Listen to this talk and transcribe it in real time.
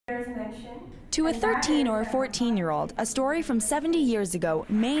To a 13 or a 14-year-old, a story from 70 years ago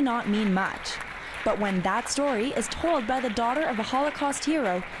may not mean much. But when that story is told by the daughter of a Holocaust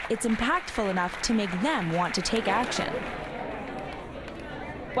hero, it's impactful enough to make them want to take action.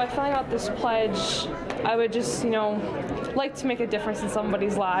 By filling out this pledge, I would just, like to make a difference in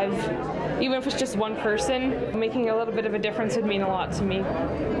somebody's life. Even if it's just one person, making a little bit of a difference would mean a lot to me.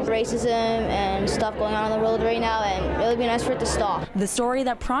 Racism and stuff going on in the world right now, and it would be nice for it to stop. The story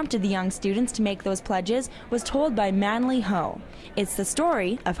that prompted the young students to make those pledges was told by Manli-ho. It's the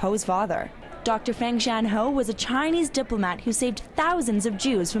story of Ho's father. Dr. Feng Shan-ho was a Chinese diplomat who saved thousands of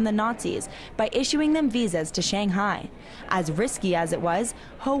Jews from the Nazis by issuing them visas to Shanghai. As risky as it was,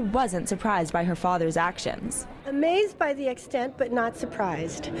 Ho wasn't surprised by her father's actions. Amazed by the extent, but not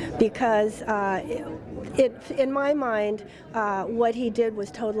surprised, because in my mind, what he did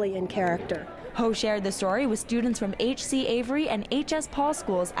was totally in character. Ho shared the story with students from H.C. Avery and H.S. Paul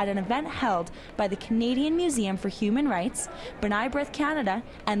schools at an event held by the Canadian Museum for Human Rights, B'nai B'rith Canada,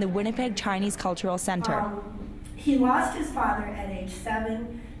 and the Winnipeg Chinese Cultural Centre. He lost his father at age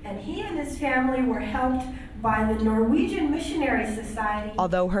 7, and he and his family were helped by the Norwegian Missionary Society.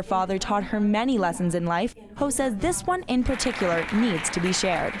 Although her father taught her many lessons in life, Ho says this one in particular needs to be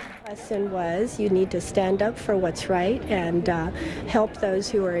shared. The lesson was you need to stand up for what's right and help those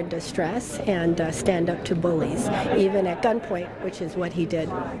who are in distress and stand up to bullies, even at gunpoint, which is what he did.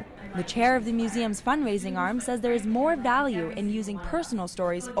 The chair of the museum's fundraising arm says there is more value in using personal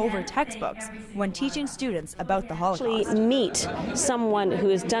stories over textbooks when teaching students about the Holocaust. Actually meet someone who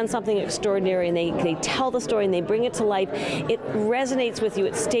has done something extraordinary and they tell the story and they bring it to life. It resonates with you,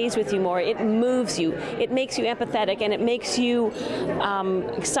 it stays with you more, it moves you, it makes you empathetic, and it makes you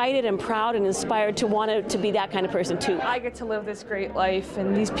excited and proud and inspired to want to be that kind of person too. I get to live this great life,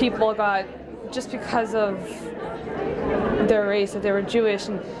 and these people got, just because of their race, that they were Jewish,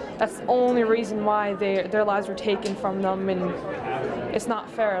 and that's the only reason why their lives were taken from them, and it's not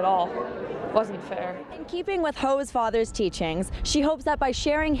fair at all. It wasn't fair. In keeping with Ho's father's teachings, she hopes that by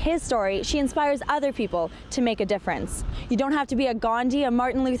sharing his story, she inspires other people to make a difference. You don't have to be a Gandhi, a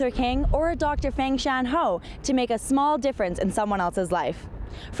Martin Luther King, or a Dr. Feng Shan-ho to make a small difference in someone else's life.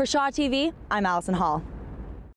 For Shaw TV, I'm Alison Hall.